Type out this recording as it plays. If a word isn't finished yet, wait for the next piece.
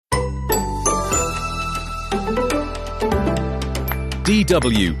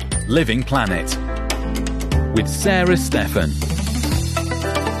DW Living Planet with Sarah Stephan.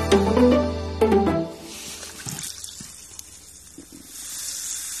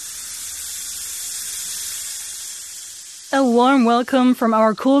 A warm welcome from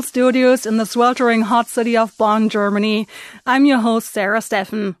our cool studios in the sweltering hot city of Bonn, Germany. I'm your host, Sarah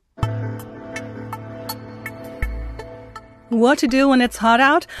Stephan. What to do when it's hot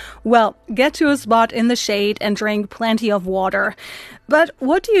out? Well, get to a spot in the shade and drink plenty of water. But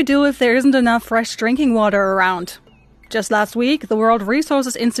what do you do if there isn't enough fresh drinking water around? Just last week, the World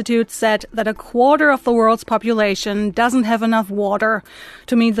Resources Institute said that a quarter of the world's population doesn't have enough water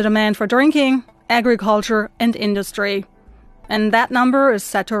to meet the demand for drinking, agriculture, and industry. And that number is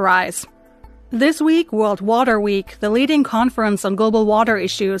set to rise. This week, World Water Week, the leading conference on global water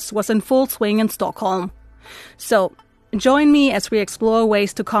issues, was in full swing in Stockholm. So, join me as we explore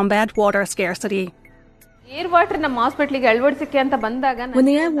ways to combat water scarcity. When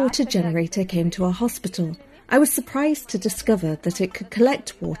the air water generator came to our hospital, I was surprised to discover that it could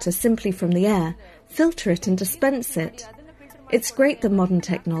collect water simply from the air, filter it and dispense it. It's great that modern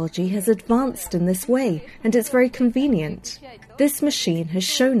technology has advanced in this way, and it's very convenient. This machine has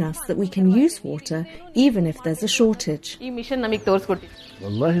shown us that we can use water even if there's a shortage. In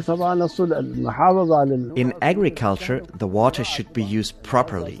agriculture, the water should be used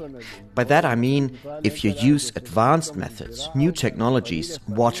properly. By that I mean, if you use advanced methods, new technologies,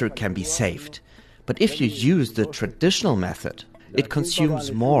 water can be saved. But if you use the traditional method, it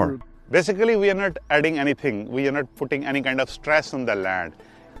consumes more. Basically, we are not adding anything. We are not putting any kind of stress on the land.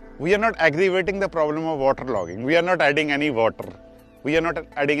 We are not aggravating the problem of waterlogging. We are not adding any water.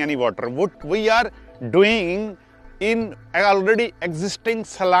 What we are doing in already existing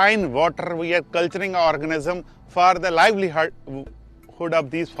saline water, we are culturing our organism for the livelihood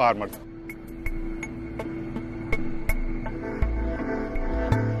of these farmers.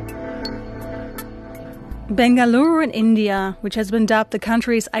 Bengaluru in India, which has been dubbed the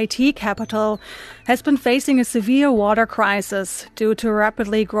country's IT capital, has been facing a severe water crisis due to a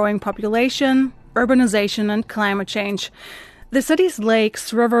rapidly growing population, urbanization and climate change. The city's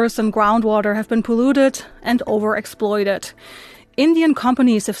lakes, rivers and groundwater have been polluted and overexploited. Indian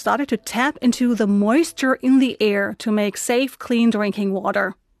companies have started to tap into the moisture in the air to make safe, clean drinking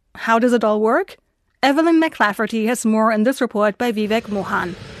water. How does it all work? Evelyn McClafferty has more in this report by Vivek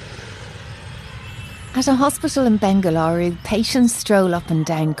Mohan. At a hospital in Bengaluru, patients stroll up and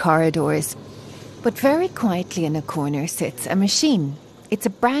down corridors. But very quietly in a corner sits a machine. It's a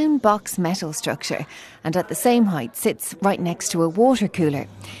brown box metal structure, and at the same height sits right next to a water cooler.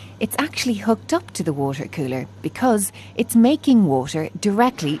 It's actually hooked up to the water cooler because it's making water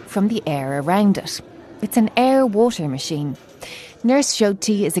directly from the air around it. It's an air-water machine. Nurse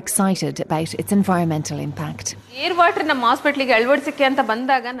Jyoti is excited about its environmental impact. When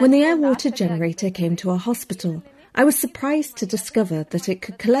the air water generator came to our hospital, I was surprised to discover that it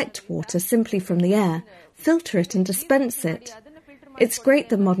could collect water simply from the air, filter it and dispense it. It's great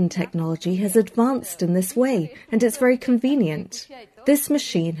that modern technology has advanced in this way, and it's very convenient. This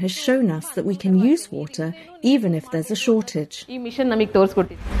machine has shown us that we can use water even if there's a shortage.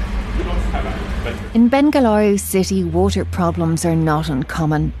 In Bengaluru city, water problems are not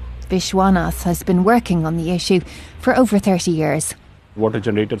uncommon. Vishwanath has been working on the issue for over 30 years. Water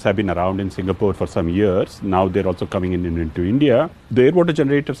generators have been around in Singapore for some years. Now they're also coming into India. The air water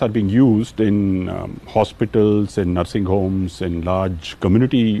generators are being used in hospitals, in nursing homes, in large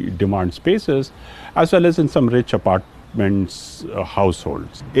community demand spaces, as well as in some rich apartments,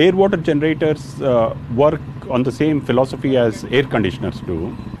 households. Air water generators work on the same philosophy as air conditioners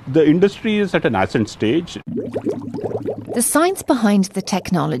do. The industry is at an nascent stage. The science behind the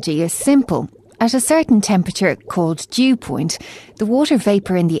technology is simple. At a certain temperature, called dew point, the water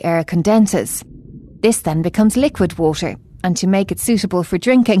vapour in the air condenses. This then becomes liquid water, and to make it suitable for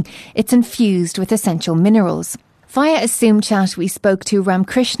drinking, it's infused with essential minerals. Via a Zoom chat, we spoke to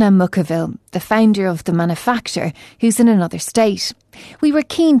Ramkrishna Mukhavil, the founder of the manufacturer, who's in another state. We were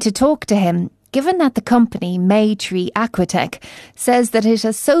keen to talk to him, given that the company, Maytree Aquatech, says that it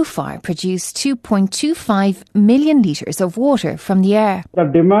has so far produced 2.25 million litres of water from the air. The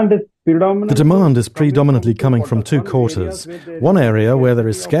demand is predominantly coming from two quarters. One area where there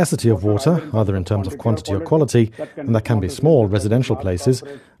is scarcity of water, either in terms of quantity or quality, and that can be small residential places,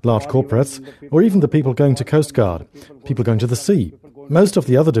 large corporates, or even the people going to Coast Guard, people going to the sea. Most of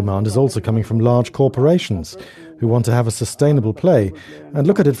the other demand is also coming from large corporations who want to have a sustainable play and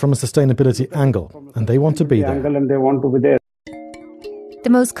look at it from a sustainability angle, and they want to be there. The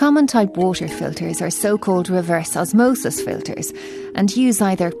most common type water filters are so-called reverse osmosis filters and use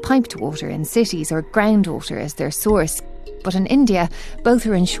either piped water in cities or groundwater as their source. But in India, both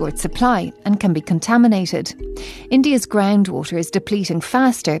are in short supply and can be contaminated. India's groundwater is depleting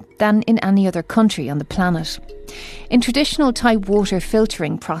faster than in any other country on the planet. In traditional type water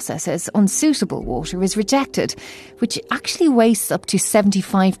filtering processes, unsuitable water is rejected, which actually wastes up to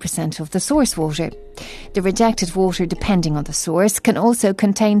 75% of the source water. The rejected water, depending on the source, can also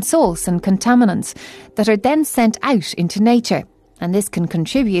contain salts and contaminants that are then sent out into nature, and this can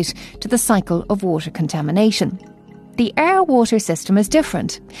contribute to the cycle of water contamination. The air-water system is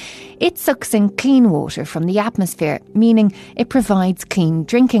different. It sucks in clean water from the atmosphere, meaning it provides clean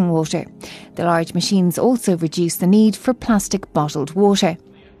drinking water. The large machines also reduce the need for plastic bottled water.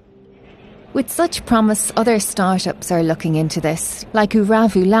 With such promise, other startups are looking into this, like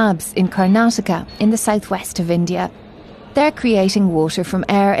Uravu Labs in Karnataka, in the southwest of India. They're creating water from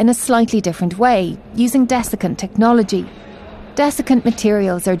air in a slightly different way, using desiccant technology. Desiccant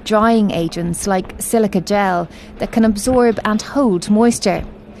materials are drying agents like silica gel that can absorb and hold moisture.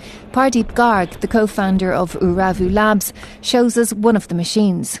 Pardeep Garg, the co-founder of Uravu Labs, shows us one of the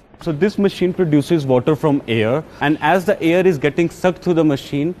machines. So this machine produces water from air, and as the air is getting sucked through the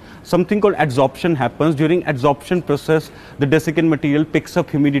machine, something called adsorption happens. During adsorption process, the desiccant material picks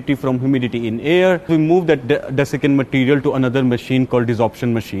up humidity from humidity in air. We move that desiccant material to another machine called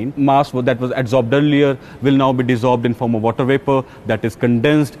desorption machine. Mass that was adsorbed earlier will now be dissolved in form of water vapor that is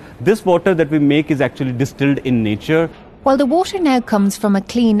condensed. This water that we make is actually distilled in nature. While the water now comes from a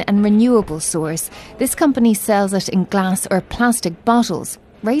clean and renewable source, this company sells it in glass or plastic bottles,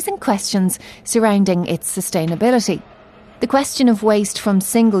 raising questions surrounding its sustainability. The question of waste from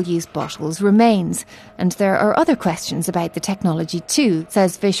single-use bottles remains, and there are other questions about the technology too,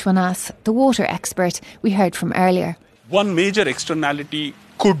 says Vishwanath, the water expert we heard from earlier. One major externality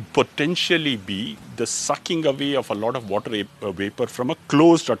could potentially be the sucking away of a lot of water vapor from a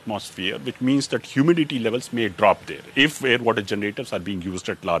closed atmosphere, which means that humidity levels may drop there if air water generators are being used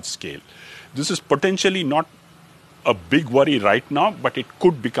at large scale. This is potentially not a big worry right now, but it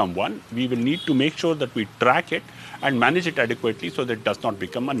could become one. We will need to make sure that we track it and manage it adequately so that it does not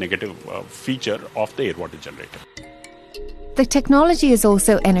become a negative feature of the air water generator. The technology is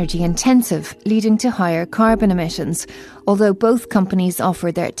also energy intensive, leading to higher carbon emissions, although both companies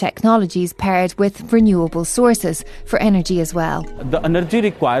offer their technologies paired with renewable sources for energy as well. The energy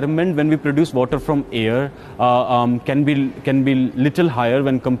requirement when we produce water from air can be little higher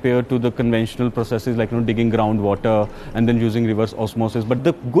when compared to the conventional processes like digging groundwater and then using reverse osmosis. But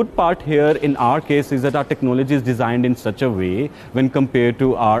the good part here in our case is that our technology is designed in such a way when compared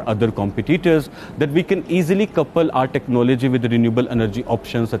to our other competitors that we can easily couple our technology with the renewable energy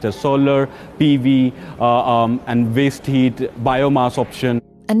options such as solar, PV and waste heat, biomass option.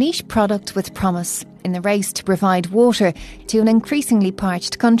 A niche product with promise. In the race to provide water to an increasingly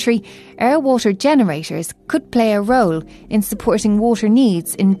parched country, air water generators could play a role in supporting water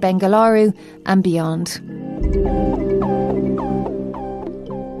needs in Bengaluru and beyond.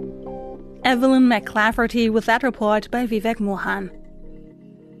 Evelyn McClafferty with that report by Vivek Mohan.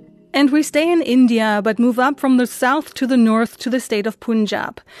 And we stay in India, but move up from the south to the north to the state of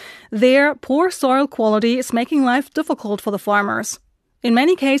Punjab. There, poor soil quality is making life difficult for the farmers. In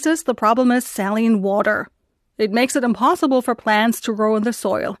many cases, the problem is saline water. It makes it impossible for plants to grow in the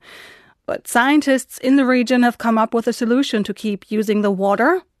soil. But scientists in the region have come up with a solution to keep using the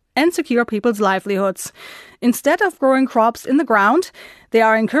water and secure people's livelihoods. Instead of growing crops in the ground, they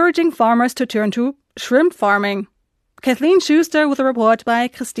are encouraging farmers to turn to shrimp farming. Kathleen Schuster with a report by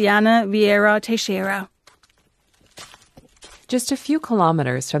Cristiana Vieira Teixeira. Just a few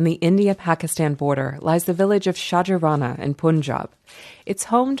kilometers from the India-Pakistan border lies the village of Shajarana in Punjab. It's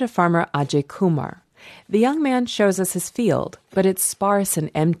home to farmer Ajay Kumar. The young man shows us his field, but it's sparse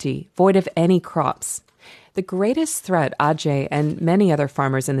and empty, void of any crops. The greatest threat Ajay and many other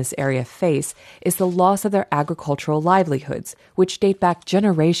farmers in this area face is the loss of their agricultural livelihoods, which date back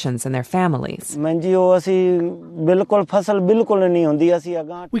generations in their families.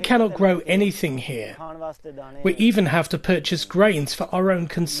 We cannot grow anything here. We even have to purchase grains for our own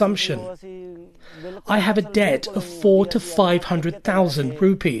consumption. I have a debt of 400,000 to 500,000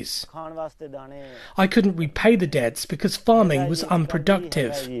 rupees. I couldn't repay the debts because farming was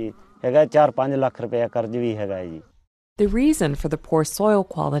unproductive. The reason for the poor soil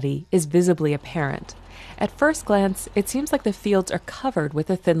quality is visibly apparent. At first glance, it seems like the fields are covered with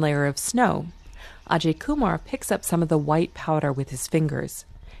a thin layer of snow. Ajay Kumar picks up some of the white powder with his fingers.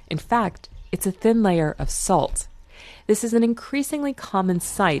 In fact, it's a thin layer of salt. This is an increasingly common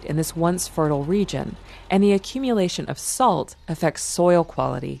sight in this once fertile region, and the accumulation of salt affects soil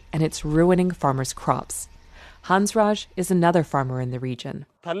quality, and it's ruining farmers' crops. Hansraj is another farmer in the region.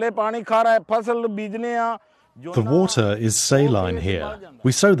 The water is saline here.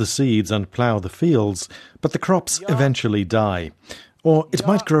 We sow the seeds and plough the fields, but the crops eventually die. Or it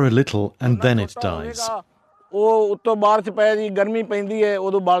might grow a little and then it dies.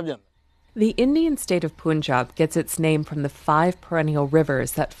 The Indian state of Punjab gets its name from the 5 perennial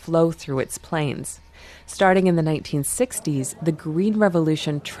rivers that flow through its plains. Starting in the 1960s, the Green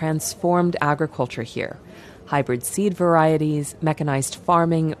Revolution transformed agriculture here. Hybrid seed varieties, mechanized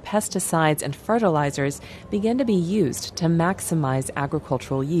farming, pesticides, and fertilizers began to be used to maximize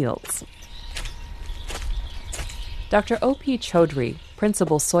agricultural yields. Dr. O.P. Chaudhry,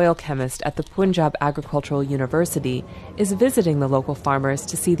 principal soil chemist at the Punjab Agricultural University, is visiting the local farmers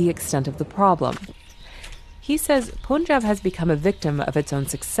to see the extent of the problem. He says Punjab has become a victim of its own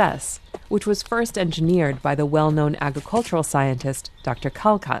success, which was first engineered by the well-known agricultural scientist Dr.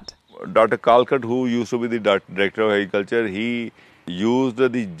 Kalkat. Dr. Kalkat, who used to be the director of agriculture, he used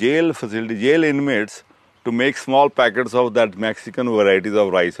the jail facility, jail inmates, to make small packets of that Mexican varieties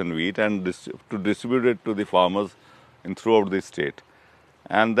of rice and wheat and to distribute it to the farmers throughout the state.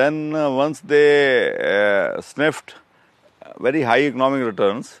 And then once they sniffed very high economic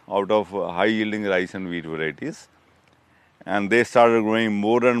returns out of high-yielding rice and wheat varieties, and they started growing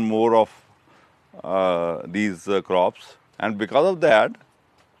more and more of these crops. And because of that,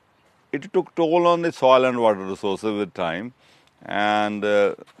 it took toll on the soil and water resources with time, and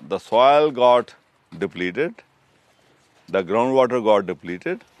the soil got depleted, the groundwater got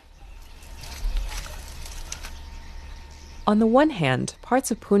depleted. On the one hand,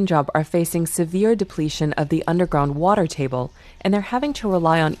 parts of Punjab are facing severe depletion of the underground water table, and they're having to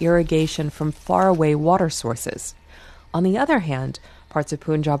rely on irrigation from faraway water sources. On the other hand, parts of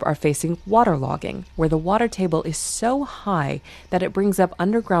Punjab are facing waterlogging, where the water table is so high that it brings up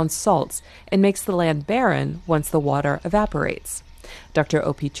underground salts and makes the land barren once the water evaporates. Dr.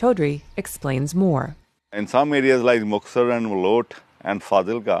 O.P. Chaudhry explains more. In some areas like Muxar and Malot and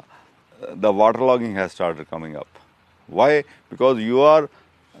Fadilka, the waterlogging has started coming up. Why? Because you are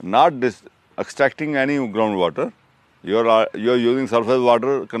not extracting any groundwater. You are using surface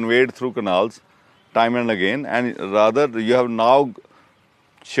water conveyed through canals time and again, and rather you have now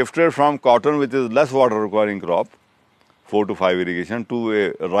shifted from cotton, which is less water requiring crop, 4 to 5 irrigation,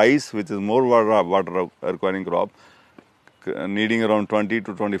 to a rice, which is more water requiring crop, needing around 20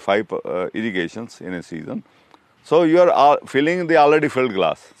 to 25 irrigations in a season. So you are filling the already filled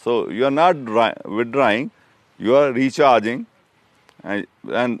glass. So you are not withdrawing, you are recharging,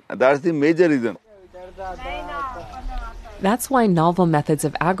 and that's the major reason. That's why novel methods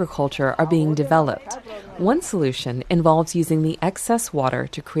of agriculture are being developed. One solution involves using the excess water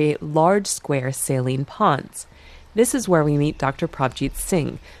to create large square saline ponds. This is where we meet Dr. Prabjit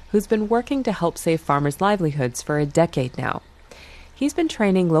Singh, who's been working to help save farmers' livelihoods for a decade now. He's been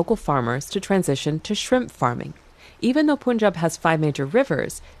training local farmers to transition to shrimp farming. Even though Punjab has 5 major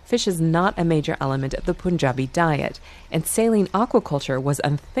rivers, fish is not a major element of the Punjabi diet, and saline aquaculture was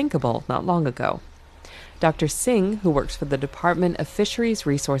unthinkable not long ago. Dr. Singh, who works for the Department of Fisheries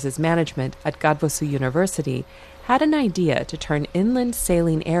Resources Management at Gadwasu University, had an idea to turn inland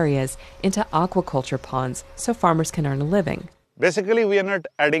saline areas into aquaculture ponds so farmers can earn a living. Basically, we are not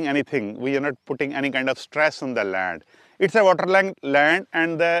adding anything. We are not putting any kind of stress on the land. It's a waterland land,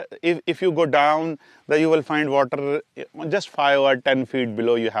 and if you go down, you will find water just 5 or 10 feet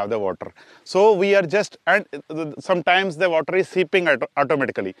below you have the water. So we are just, and sometimes the water is seeping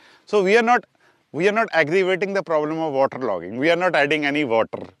automatically. So we are not aggravating the problem of waterlogging. We are not adding any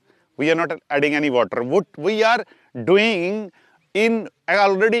water. What we are doing in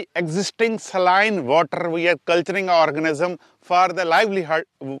already existing saline water, we are culturing an organism for the livelihood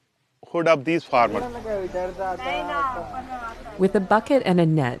of these farmers. With a bucket and a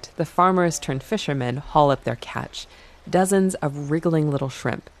net, the farmers turned fishermen haul up their catch, dozens of wriggling little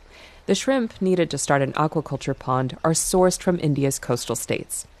shrimp. The shrimp needed to start an aquaculture pond are sourced from India's coastal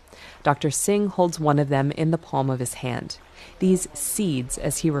states. Dr. Singh holds one of them in the palm of his hand. These seeds,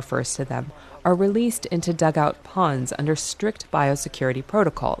 as he refers to them, are released into dugout ponds under strict biosecurity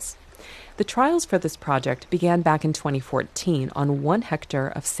protocols. The trials for this project began back in 2014 on 1 hectare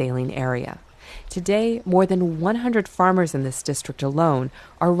of saline area. Today, more than 100 farmers in this district alone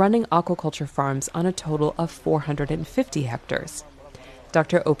are running aquaculture farms on a total of 450 hectares.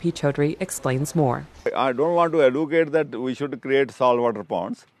 Dr. O.P. Chaudhry explains more. I don't want to advocate that we should create saltwater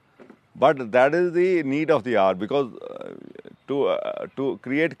ponds, but that is the need of the hour, because to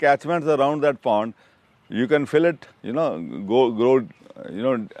create catchments around that pond, you can fill it,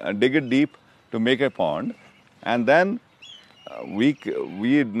 dig it deep to make a pond, and then we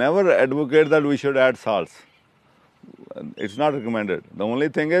never advocate that we should add salts. It's not recommended. The only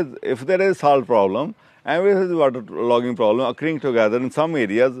thing is, if there is salt problem and there is water logging problem occurring together in some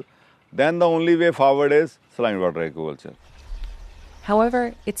areas, then the only way forward is saline water aquaculture.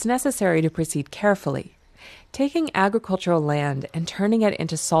 However, it's necessary to proceed carefully. Taking agricultural land and turning it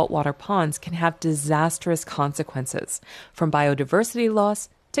into saltwater ponds can have disastrous consequences, from biodiversity loss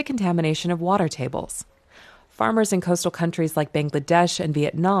to contamination of water tables. Farmers in coastal countries like Bangladesh and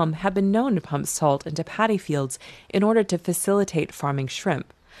Vietnam have been known to pump salt into paddy fields in order to facilitate farming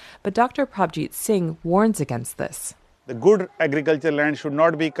shrimp. But Dr. Prabjit Singh warns against this. The good agricultural land should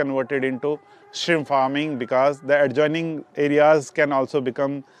not be converted into shrimp farming because the adjoining areas can also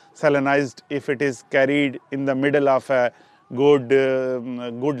become salinized if it is carried in the middle of a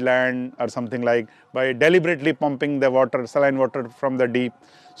good land or something, like by deliberately pumping the water, saline water from the deep.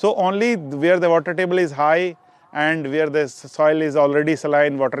 So only where the water table is high and where the soil is already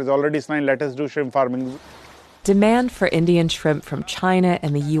saline, water is already saline, let us do shrimp farming. Demand for Indian shrimp from China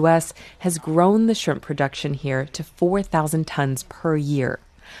and the U.S. has grown the shrimp production here to 4,000 tons per year.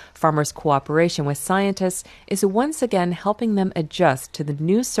 Farmers' cooperation with scientists is once again helping them adjust to the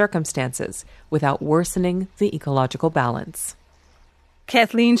new circumstances without worsening the ecological balance.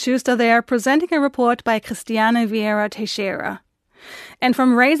 Kathleen Schuster there, presenting a report by Cristiane Vieira Teixeira. And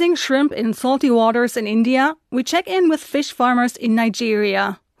from raising shrimp in salty waters in India, we check in with fish farmers in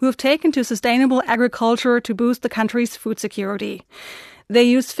Nigeria, who have taken to sustainable agriculture to boost the country's food security. They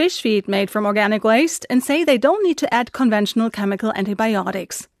use fish feed made from organic waste and say they don't need to add conventional chemical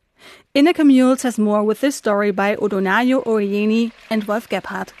antibiotics. Ineke Mules has more with this story by Odonayo Oyeni and Wolf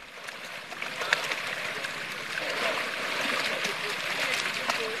Gebhardt.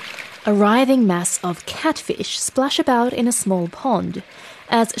 A writhing mass of catfish splash about in a small pond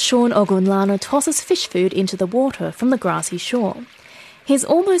as Sean Ogunlana tosses fish food into the water from the grassy shore. His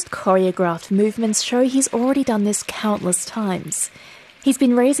almost choreographed movements show he's already done this countless times. He's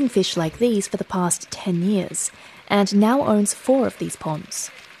been raising fish like these for the past 10 years and now owns 4 of these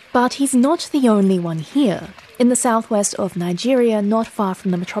ponds. But he's not the only one here. In the southwest of Nigeria, not far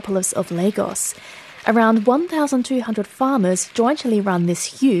from the metropolis of Lagos, around 1,200 farmers jointly run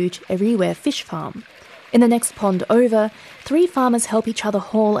this huge Eriwe fish farm. In the next pond over, 3 farmers help each other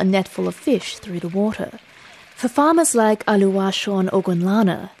haul a net full of fish through the water. For farmers like Oluwaseun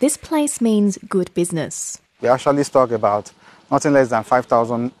Ogunlana, this place means good business. We actually stock about nothing less than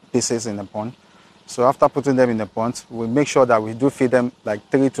 5,000 pieces in the pond. So after putting them in the pond, we make sure that we do feed them like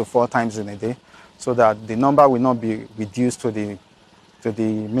 3 to 4 times in a day so that the number will not be reduced to the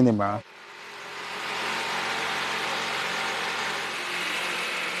minimum.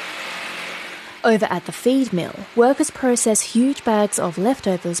 Over at the feed mill, workers process huge bags of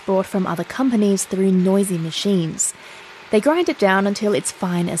leftovers brought from other companies through noisy machines. They grind it down until it's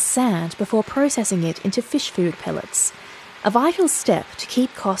fine as sand before processing it into fish food pellets. A vital step to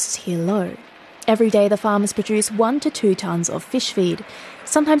keep costs here low. Every day the farmers produce 1 to 2 tons of fish feed,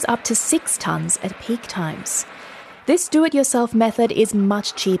 sometimes up to 6 tons at peak times. This do-it-yourself method is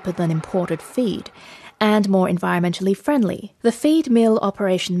much cheaper than imported feed, and more environmentally friendly. The feed mill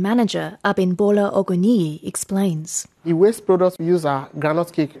operation manager, Abimbola Oguniyi, explains. The waste products we use are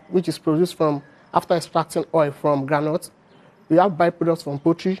groundnut cake, which is produced from after extracting oil from groundnuts. We have byproducts from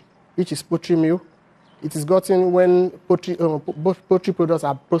poultry, which is poultry meal. It is gotten when poultry products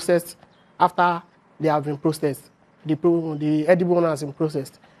are processed after they have been processed. The edible one has been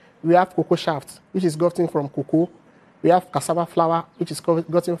processed. We have cocoa shafts, which is gotten from cocoa. We have cassava flour, which is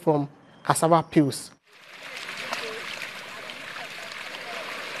gotten from cassava peels.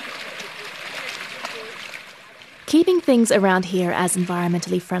 Keeping things around here as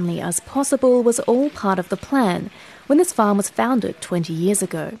environmentally friendly as possible was all part of the plan when this farm was founded 20 years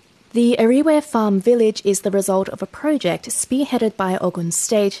ago. The Eriwe Farm Village is the result of a project spearheaded by Ogun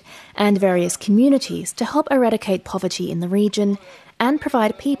State and various communities to help eradicate poverty in the region and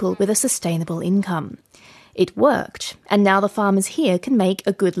provide people with a sustainable income. It worked, and now the farmers here can make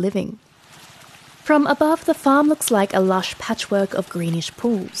a good living. From above, the farm looks like a lush patchwork of greenish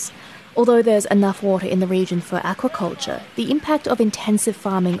pools. Although there's enough water in the region for aquaculture, the impact of intensive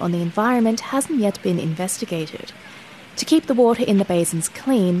farming on the environment hasn't yet been investigated. To keep the water in the basins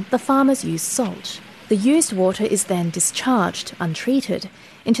clean, the farmers use salt. The used water is then discharged, untreated,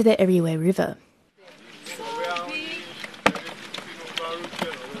 into the Eriwe River.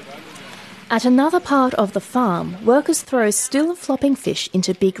 At another part of the farm, workers throw still flopping fish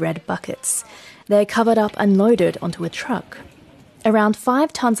into big red buckets. They're covered up and loaded onto a truck. Around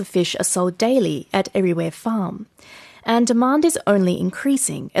 5 tons of fish are sold daily at Eriwe Farm, and demand is only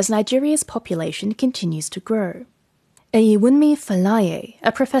increasing as Nigeria's population continues to grow. Eyewunmi Falaye,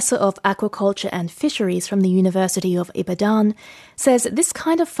 a professor of aquaculture and fisheries from the University of Ibadan, says this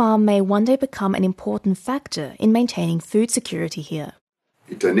kind of farm may one day become an important factor in maintaining food security here.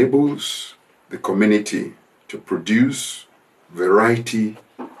 It enables the community to produce variety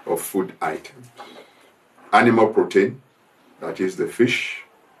of food items. Animal protein, that is the fish,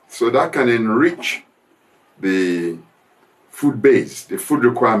 so that can enrich the food base, the food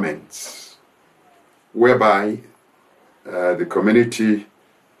requirements, whereby the community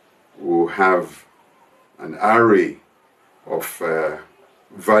will have an array of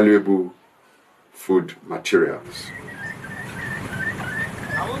valuable food materials.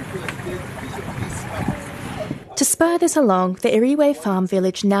 To spur this along, the Iriwe Farm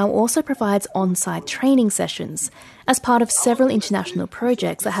Village now also provides on-site training sessions as part of several international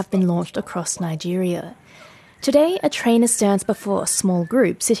projects that have been launched across Nigeria. Today, a trainer stands before a small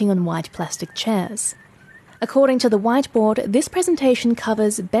group sitting on white plastic chairs. According to the whiteboard, this presentation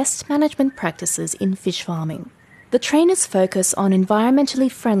covers best management practices in fish farming. The trainers focus on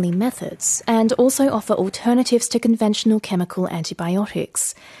environmentally friendly methods and also offer alternatives to conventional chemical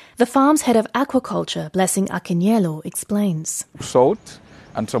antibiotics. The farm's head of aquaculture, Blessing Akinyelo, explains. Salt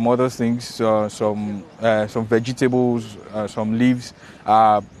and some other things, some vegetables, some leaves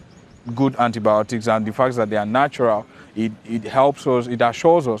are good antibiotics, and the fact that they are natural, it helps us, it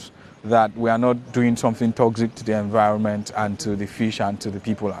assures us that we are not doing something toxic to the environment and to the fish and to the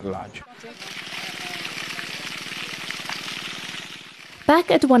people at large. Back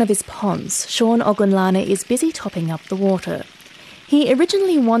at one of his ponds, Sean Ogunlana is busy topping up the water. He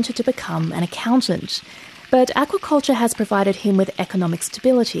originally wanted to become an accountant, but aquaculture has provided him with economic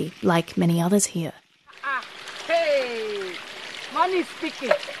stability, like many others here. Hey, money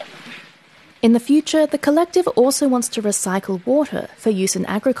speaking. In the future, the collective also wants to recycle water for use in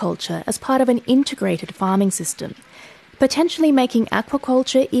agriculture as part of an integrated farming system, potentially making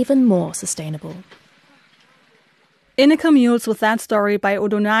aquaculture even more sustainable. In a communes with that story by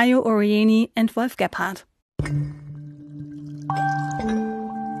Odonayo Orieni and Wolf Gebhardt.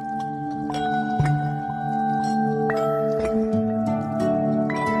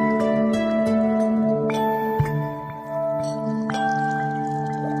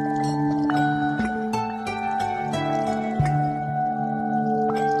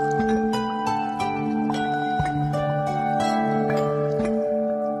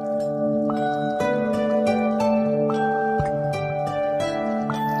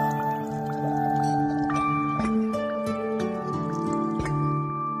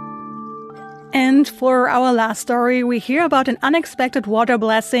 And for our last story, we hear about an unexpected water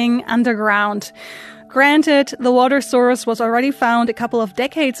blessing underground. Granted, the water source was already found a couple of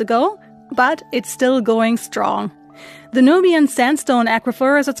decades ago, but it's still going strong. The Nubian Sandstone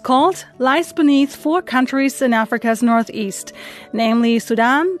Aquifer, as it's called, lies beneath 4 countries in Africa's northeast, namely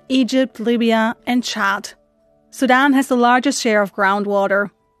Sudan, Egypt, Libya, and Chad. Sudan has the largest share of groundwater.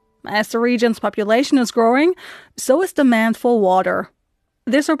 As the region's population is growing, so is demand for water.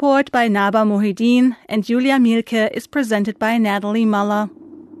 This report by Naba Mohideen and Julia Mielke is presented by Natalie Muller.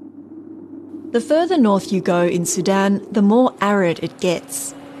 The further north you go in Sudan, the more arid it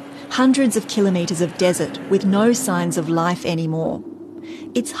gets. Hundreds of kilometres of desert with no signs of life anymore.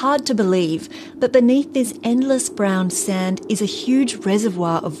 It's hard to believe, but beneath this endless brown sand is a huge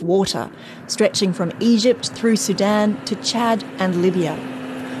reservoir of water, stretching from Egypt through Sudan to Chad and Libya.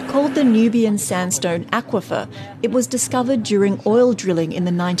 Called the Nubian Sandstone Aquifer, it was discovered during oil drilling in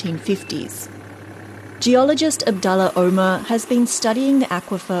the 1950s. Geologist Abdallah Omar has been studying the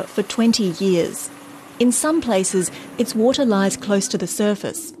aquifer for 20 years. In some places, its water lies close to the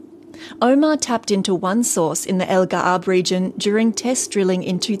surface. Omar tapped into one source in the El Ga'ab region during test drilling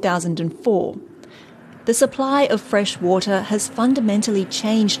in 2004. The supply of fresh water has fundamentally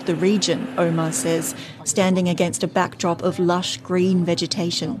changed the region, Omar says, standing against a backdrop of lush green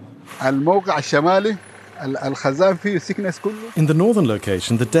vegetation. In the northern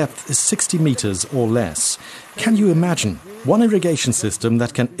location, the depth is 60 metres or less. Can you imagine? One irrigation system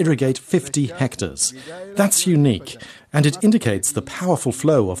that can irrigate 50 hectares. That's unique, and it indicates the powerful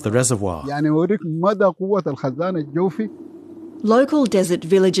flow of the reservoir. Local desert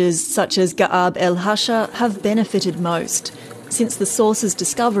villages such as Ga'ab el Hasha have benefited most. Since the source's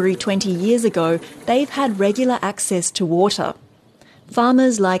discovery 20 years ago, they've had regular access to water.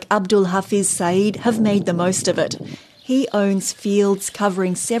 Farmers like Abdul Hafiz Saeed have made the most of it. He owns fields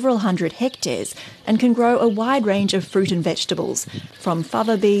covering several hundred hectares and can grow a wide range of fruit and vegetables, from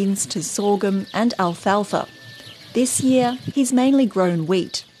fava beans to sorghum and alfalfa. This year, he's mainly grown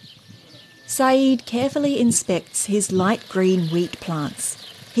wheat. Saeed carefully inspects his light green wheat plants.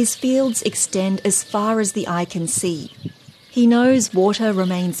 His fields extend as far as the eye can see. He knows water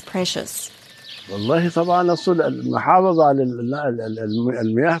remains precious. In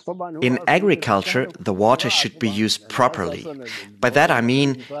agriculture, the water should be used properly. By that I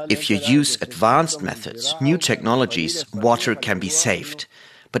mean, if you use advanced methods, new technologies, water can be saved.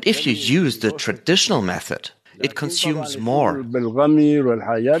 But if you use the traditional method, it consumes more.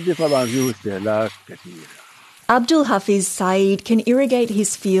 Abdul Hafiz Saeed can irrigate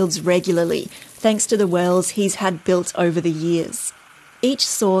his fields regularly, thanks to the wells he's had built over the years. Each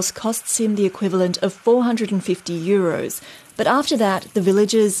source costs him the equivalent of €450, but after that, the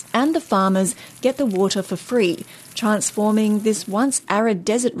villagers and the farmers get the water for free, transforming this once arid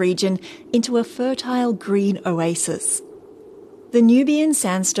desert region into a fertile green oasis. The Nubian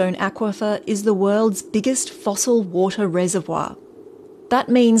sandstone aquifer is the world's biggest fossil water reservoir. That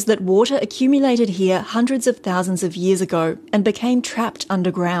means that water accumulated here hundreds of thousands of years ago and became trapped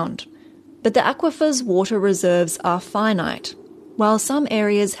underground. But the aquifer's water reserves are finite. While some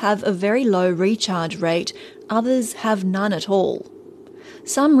areas have a very low recharge rate, others have none at all.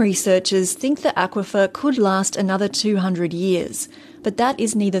 Some researchers think the aquifer could last another 200 years, but that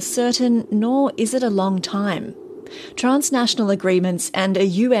is neither certain nor is it a long time. Transnational agreements and a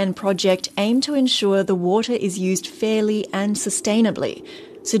UN project aim to ensure the water is used fairly and sustainably.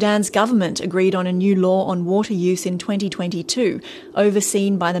 Sudan's government agreed on a new law on water use in 2022,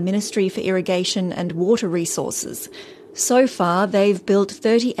 overseen by the Ministry for Irrigation and Water Resources. So far, they've built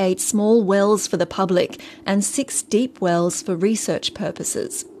 38 small wells for the public and 6 deep wells for research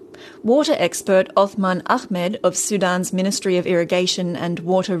purposes. Water expert Othman Ahmed of Sudan's Ministry of Irrigation and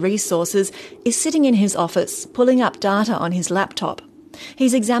Water Resources is sitting in his office, pulling up data on his laptop.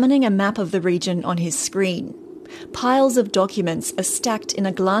 He's examining a map of the region on his screen. Piles of documents are stacked in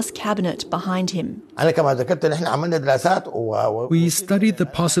a glass cabinet behind him. We studied the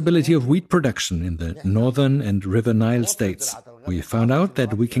possibility of wheat production in the northern and River Nile states. We found out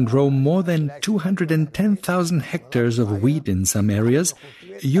that we can grow more than 210,000 hectares of wheat in some areas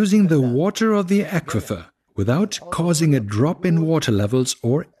using the water of the aquifer without causing a drop in water levels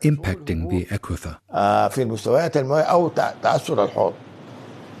or impacting the aquifer.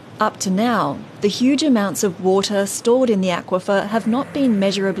 Up to now, the huge amounts of water stored in the aquifer have not been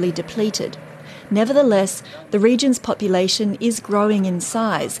measurably depleted. Nevertheless, the region's population is growing in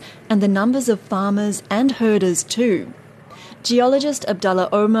size, and the numbers of farmers and herders too. Geologist Abdullah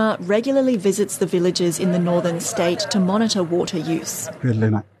Omar regularly visits the villages in the northern state to monitor water use.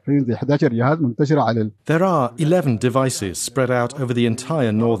 There are 11 devices spread out over the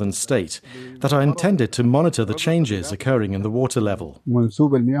entire northern state that are intended to monitor the changes occurring in the water level.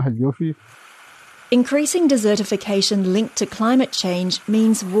 Increasing desertification linked to climate change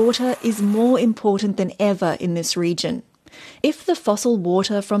means water is more important than ever in this region. If the fossil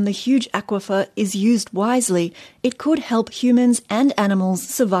water from the huge aquifer is used wisely, it could help humans and animals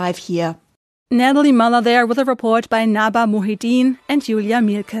survive here. Natalie Muller there with a report by Naba Mohideen and Julia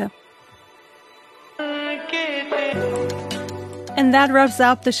Mielke. And that wraps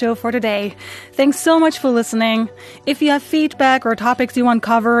up the show for today. Thanks so much for listening. If you have feedback or topics you want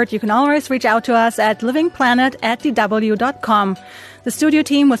covered, you can always reach out to us at livingplanet@dw.com. The studio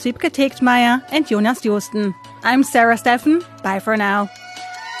team was Wiebke Tegtmeier and Jonas Josten. I'm Sarah Steffen. Bye for now.